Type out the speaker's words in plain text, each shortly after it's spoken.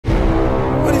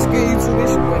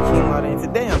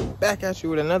back at you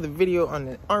with another video on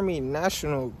the Army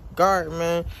National Guard,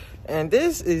 man. And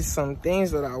this is some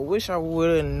things that I wish I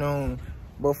would have known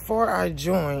before I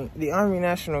joined the Army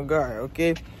National Guard,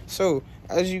 okay? So,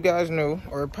 as you guys know,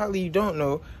 or probably you don't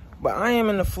know, but I am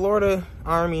in the Florida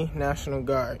Army National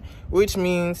Guard, which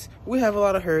means we have a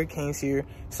lot of hurricanes here.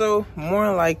 So, more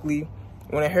than likely,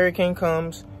 when a hurricane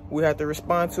comes, we have to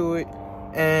respond to it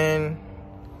and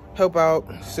help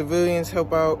out civilians,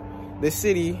 help out the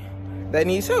city that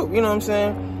needs help, you know what I'm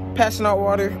saying? Passing out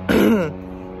water,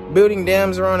 building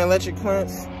dams around electric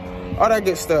plants, all that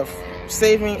good stuff.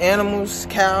 Saving animals,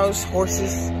 cows,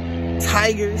 horses,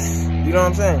 tigers, you know what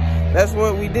I'm saying? That's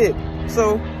what we did.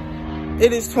 So,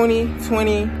 it is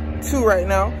 2022 right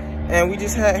now, and we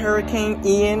just had Hurricane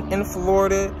Ian in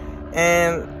Florida,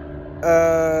 and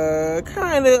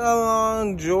kind of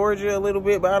along Georgia a little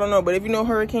bit, but I don't know. But if you know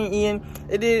Hurricane Ian,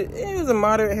 it was a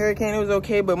moderate hurricane. It was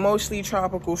okay, but mostly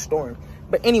tropical storm.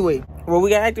 But anyway, well,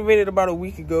 we got activated about a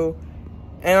week ago,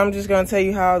 and I'm just gonna tell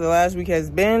you how the last week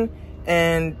has been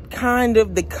and kind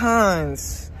of the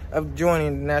cons of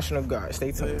joining the National Guard.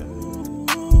 Stay tuned.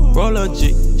 Roll a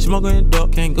G, smoking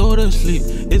dope, can't go to sleep.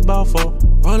 It's about 4.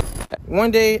 One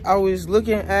day I was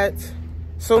looking at,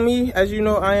 so me, as you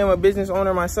know, I am a business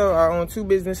owner myself. I own 2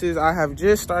 businesses. I have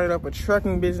just started up a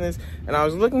trucking business, and I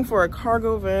was looking for a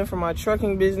cargo van for my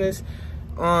trucking business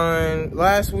on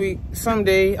last week,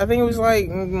 someday. I think it was like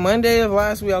Monday of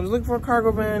last week. I was looking for a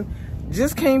cargo van.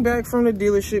 Just came back from the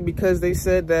dealership because they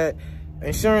said that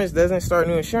insurance doesn't start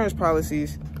new insurance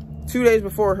policies 2 days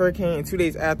before a hurricane and 2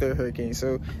 days after a hurricane.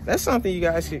 So that's something you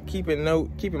guys should keep in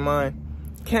mind.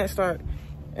 Can't start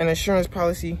an insurance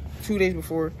policy 2 days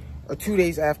before or 2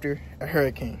 days after a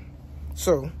hurricane.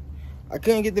 So I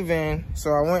couldn't get the van,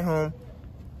 so I went home.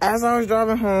 As I was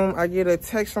driving home, I get a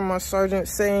text from my sergeant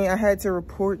saying I had to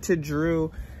report to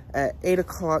drill at 8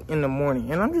 o'clock in the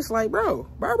morning. And I'm just like, bro,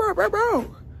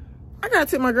 I gotta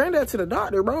take my granddad to the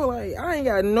doctor, bro. Like, I ain't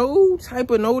got no type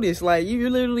of notice. Like,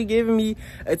 you're literally giving me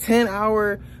a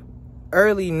 10-hour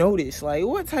early notice. Like,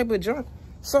 what type of junk?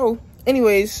 So,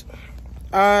 anyways,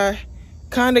 I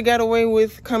kind of got away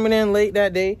with coming in late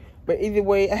that day. But either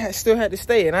way, I still had to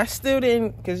stay. And I still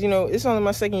didn't, because, you know, it's only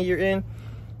my 2nd year in.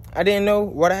 I didn't know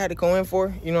what I had to go in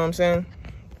for. You know what I'm saying?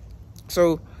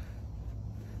 So,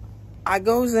 I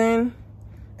goes in.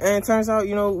 And it turns out,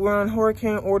 you know, we're on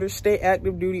hurricane orders, state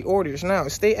active duty orders. Now,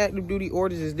 state active duty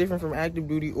orders is different from active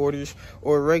duty orders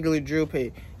or regular drill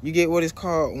pay. You get what is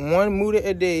called 1 muda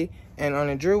a day, and on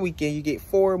a drill weekend, you get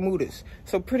 4 mudas.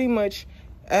 So pretty much,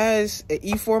 as an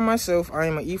E4 myself, I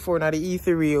am an E4, not an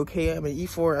E3, okay? I'm an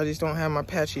E4, I just don't have my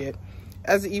patch yet.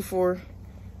 As an E4,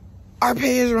 our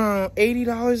pay is around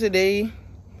 $80 a day,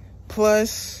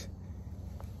 plus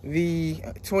the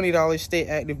 $20 state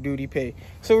active duty pay.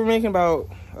 So we're making about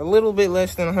a little bit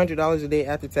less than $100 a day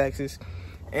after taxes.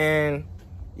 And,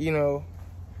 you know,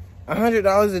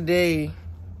 $100 a day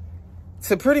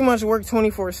to pretty much work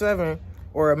 24/7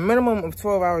 or a minimum of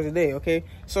 12 hours a day, okay?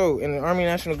 So in the Army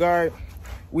National Guard,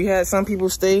 we had some people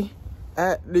stay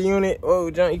at the unit.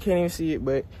 Oh, John, you can't even see it,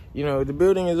 but, you know, the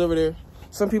building is over there.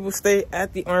 Some people stay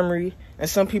at the armory, and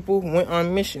some people went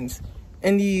on missions.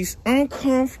 And these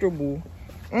uncomfortable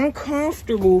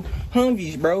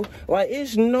Humvees, bro. Like, it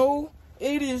is no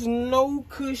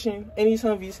cushion in these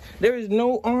Humvees. There is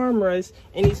no armrest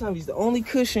in these Humvees. The only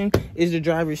cushion is the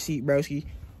driver's seat, broski.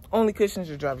 Only cushion is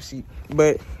the driver's seat.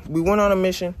 But we went on a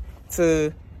mission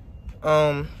to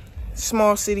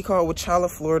small city called Ocala,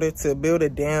 Florida, to build a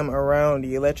dam around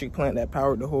the electric plant that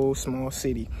powered the whole small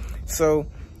city. So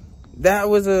that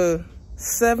was a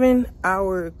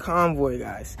 7-hour convoy,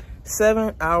 guys.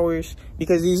 7 hours,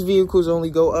 because these vehicles only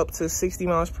go up to 60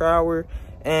 miles per hour,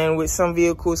 and with some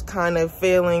vehicles kind of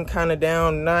failing, kind of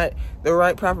down, not the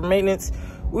right proper maintenance,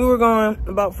 we were going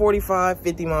about 45,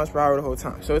 50 miles per hour the whole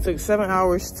time. So it took 7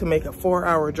 hours to make a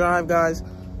 4-hour drive, guys.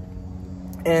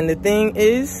 And the thing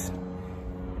is,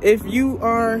 if you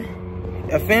are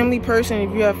a family person,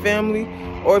 if you have family,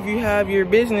 or if you have your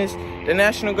business, the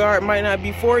National Guard might not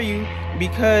be for you,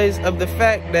 because of the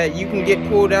fact that you can get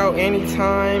pulled out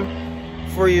anytime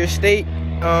for your state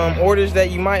orders that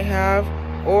you might have,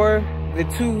 or the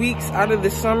 2 weeks out of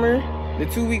the summer, the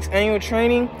 2 weeks annual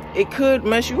training, it could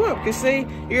mess you up. Because say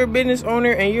you're a business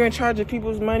owner and you're in charge of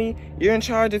people's money, you're in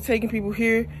charge of taking people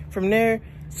here from there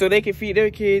so they can feed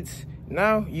their kids.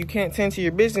 Now you can't tend to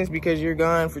your business because you're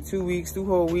gone for 2 weeks, 2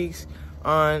 whole weeks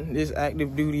on this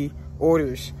active duty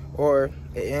orders or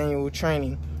annual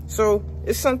training. So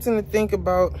it's something to think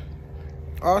about.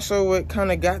 Also, what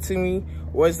kind of got to me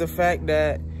was the fact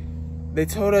that they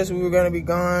told us we were going to be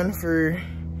gone for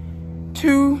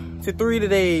 2 to 3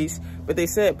 days, but they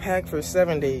said pack for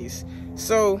 7 days.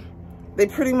 So they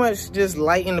pretty much just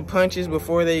lighten the punches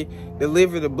before they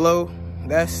deliver the blow.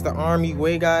 That's the Army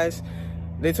way, guys.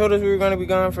 They told us we were going to be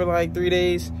gone for like 3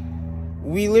 days.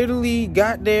 We literally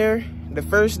got there the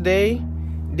first day,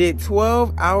 did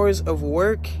 12 hours of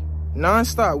work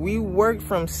non-stop. We worked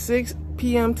from 6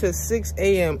 p.m. to 6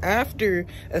 a.m. after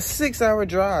a 6-hour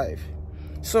drive.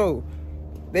 So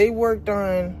they worked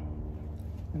on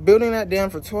building that dam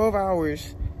for 12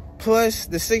 hours plus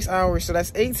the 6 hours. So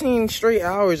that's 18 straight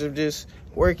hours of just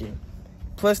working,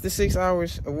 plus the 6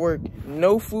 hours of work.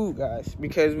 No food, guys,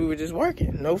 because we were just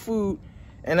working. No food.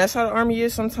 And that's how the Army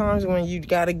is sometimes when you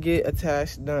gotta get a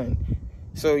task done.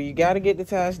 So you gotta get the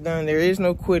task done. There is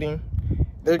no quitting.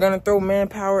 They're gonna throw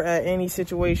manpower at any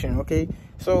situation, okay?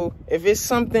 So if it's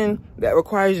something that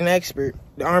requires an expert,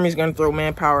 the Army's gonna throw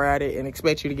manpower at it and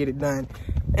expect you to get it done.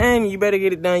 And you better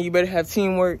get it done. You better have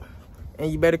teamwork,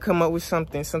 and you better come up with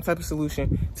something, some type of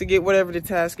solution to get whatever the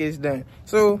task is done.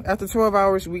 So after 12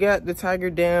 hours, we got the Tiger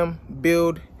Dam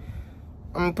build.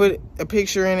 I'm gonna put a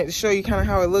picture in it to show you kind of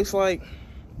how it looks like.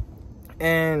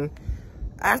 And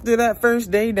after that first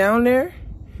day down there,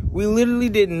 we literally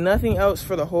did nothing else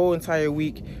for the whole entire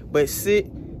week but sit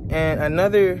and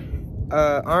another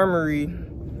armory,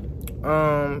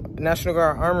 National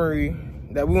Guard armory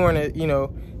that we want to,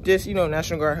 just,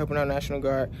 National Guard helping out National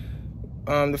Guard.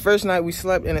 The first night we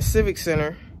slept in a civic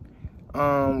center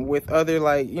with other,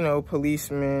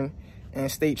 policemen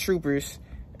and state troopers.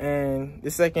 And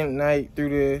the second night through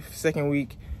the second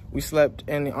week, we slept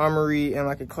in the armory in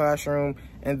like a classroom.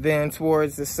 And then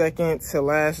towards the second to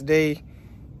last day,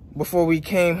 before we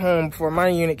came home, before my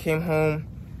unit came home,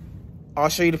 I'll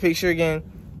show you the picture again.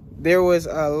 There was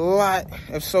a lot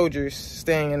of soldiers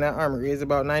staying in that armory. It's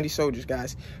about 90 soldiers,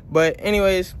 guys. But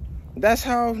anyways, that's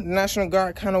how the National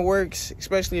Guard kind of works,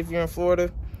 especially if you're in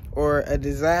Florida or a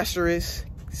disastrous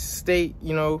state,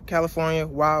 California,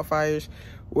 wildfires,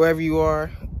 wherever you are.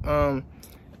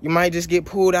 You might just get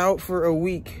pulled out for a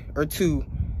week or two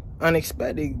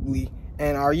unexpectedly.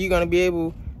 And are you going to be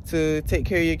able to take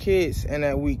care of your kids in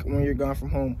that week when you're gone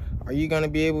from home? Are you going to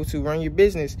be able to run your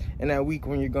business in that week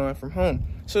when you're gone from home?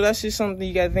 So that's just something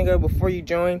you got to think of before you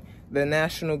join the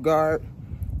National Guard.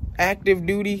 Active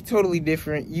duty, totally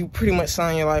different. You pretty much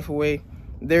sign your life away.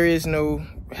 There is no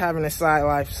having a side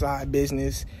life, side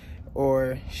business,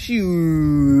 or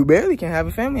you barely can have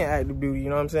a family at active duty, you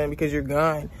know what I'm saying? Because you're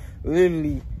gone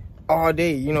literally all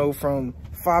day, from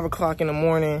 5 o'clock in the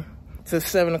morning to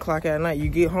 7 o'clock at night. You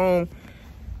get home,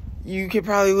 you could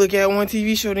probably look at one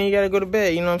TV show, then you gotta go to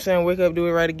bed, you know what I'm saying? Wake up, do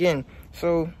it right again.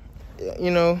 So,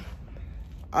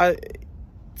 I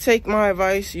take my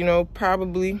advice,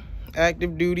 probably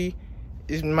active duty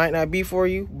might not be for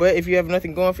you. But if you have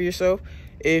nothing going for yourself,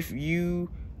 if you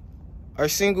are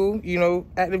single,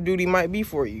 active duty might be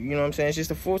for you. You know what I'm saying? It's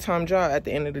just a full-time job at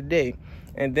the end of the day.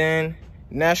 And then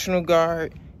National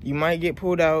Guard, you might get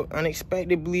pulled out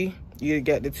unexpectedly. You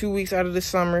get the 2 weeks out of the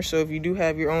summer. So if you do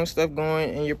have your own stuff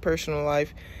going in your personal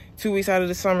life, 2 weeks out of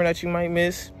the summer that you might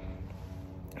miss.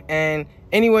 And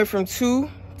anywhere from 2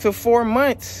 to 4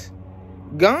 months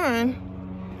gone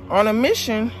on a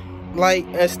mission, like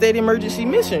a state emergency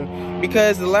mission.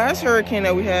 Because the last hurricane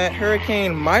that we had,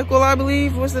 Hurricane Michael, I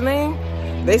believe was the name,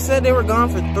 they said they were gone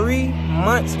for 3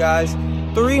 months, guys.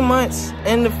 3 months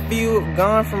in the field,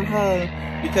 gone from home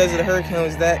because the hurricane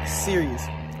was that serious.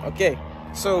 Okay,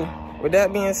 so with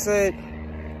that being said,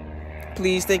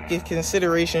 please take into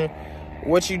consideration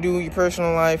what you do in your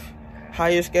personal life, how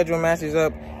your schedule matches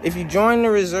up. If you join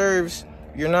the reserves,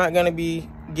 you're not going to be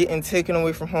getting taken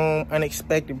away from home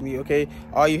unexpectedly, okay?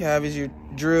 All you have is your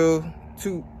drill,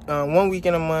 1 week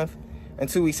in a month and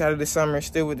 2 weeks out of the summer,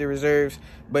 still with the reserves,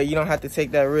 but you don't have to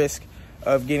take that risk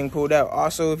of getting pulled out.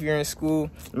 Also, if you're in school,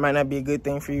 it might not be a good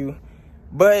thing for you,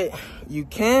 but you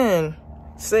can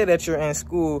say that you're in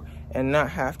school and not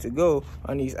have to go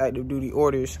on these active duty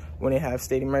orders when they have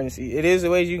state emergency. It is a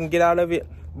way you can get out of it,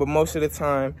 but most of the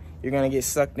time you're going to get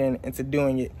sucked into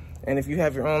doing it. And if you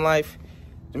have your own life,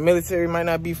 the military might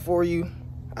not be for you.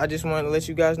 I just wanted to let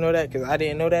you guys know that because I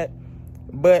didn't know that.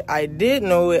 But I did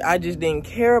know it. I just didn't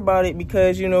care about it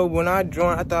because, when I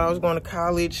joined, I thought I was going to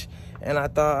college and I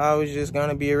thought I was just going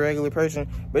to be a regular person.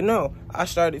 But no, I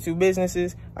started 2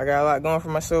 businesses. I got a lot going for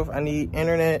myself. I need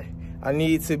internet. I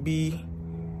need to be,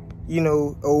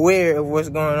 aware of what's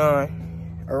going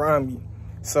on around me.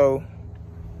 So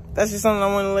that's just something I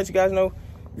wanted to let you guys know.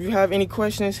 If you have any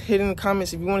questions, hit in the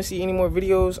comments. If you want to see any more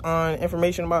videos on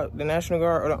information about the National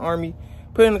Guard or the Army,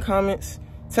 put it in the comments.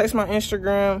 Text my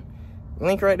Instagram,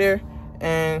 link right there.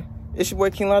 And it's your boy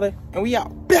KINGLATTA, and we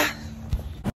out.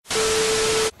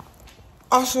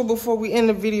 Also, before we end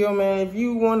the video, man, if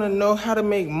you want to know how to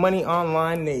make money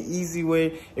online the easy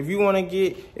way, if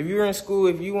you're in school,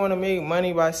 if you want to make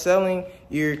money by selling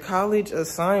your college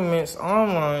assignments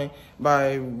online,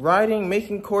 by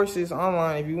making courses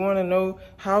online, if you want to know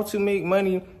how to make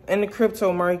money in the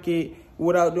crypto market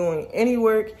without doing any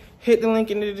work, hit the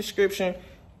link in the description.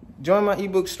 Join my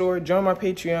ebook store, join my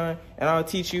Patreon, and I'll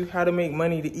teach you how to make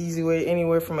money the easy way,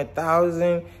 anywhere from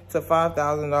 $1,000 to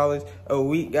 $5,000 a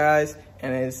week, guys.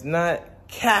 And it's not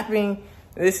capping.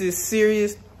 This is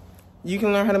serious. You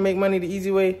can learn how to make money the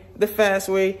easy way, the fast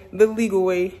way, the legal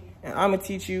way, and I'm gonna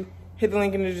teach you. Hit the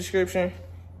link in the description.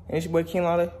 And it's your boy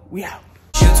KINGLATTA. We out.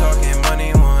 You talking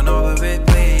money, want all of it,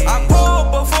 please. I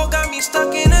broke before, got me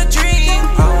stuck in a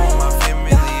dream.